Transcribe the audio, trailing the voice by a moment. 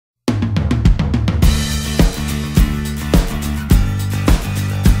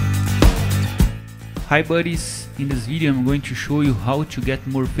Hi buddies, in this video I'm going to show you how to get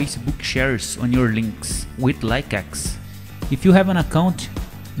more Facebook shares on your links with LikeX. If you have an account,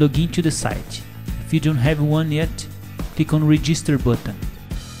 log into the site. If you don't have one yet, click on register button.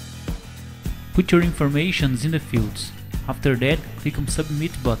 Put your information in the fields. After that, click on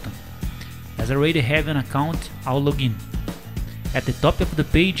submit button. As I already have an account, I'll log in. At the top of the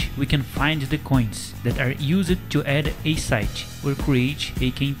page we can find the coins that are used to add a site or create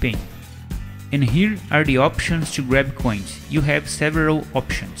a campaign. And here are the options to grab coins. You have several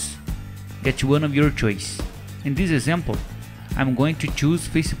options. Get one of your choice. In this example, I'm going to choose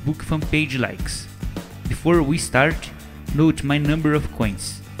Facebook fan page likes. Before we start, note my number of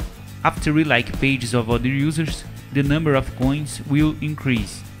coins. After we like pages of other users, the number of coins will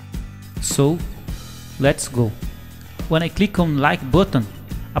increase. So, let's go. When I click on like button,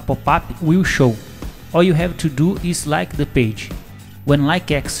 a pop-up will show. All you have to do is like the page. When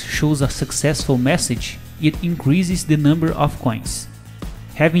LikeX shows a successful message, it increases the number of coins.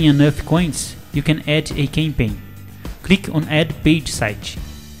 Having enough coins, you can add a campaign. Click on Add Page Site.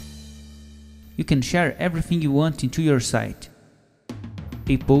 You can share everything you want into your site.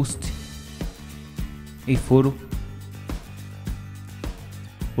 A post, a photo,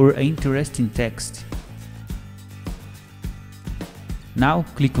 or an interesting text. Now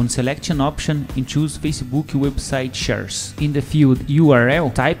click on Selection option and choose Facebook website shares. In the field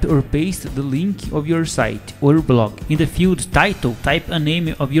URL, type or paste the link of your site or blog. In the field title, type a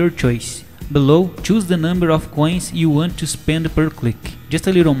name of your choice. Below, choose the number of coins you want to spend per click. Just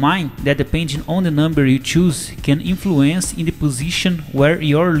a little mind that depending on the number you choose can influence in the position where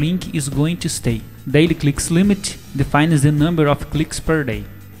your link is going to stay. Daily clicks limit defines the number of clicks per day.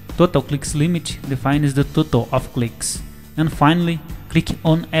 Total clicks limit defines the total of clicks. And finally, click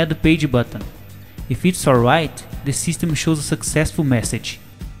on Add Page button. If it's alright, the system shows a successful message.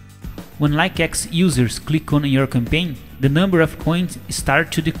 When LikeX users click on your campaign, the number of coins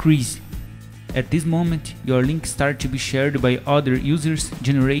start to decrease. At this moment, your link starts to be shared by other users,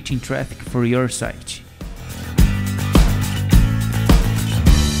 generating traffic for your site.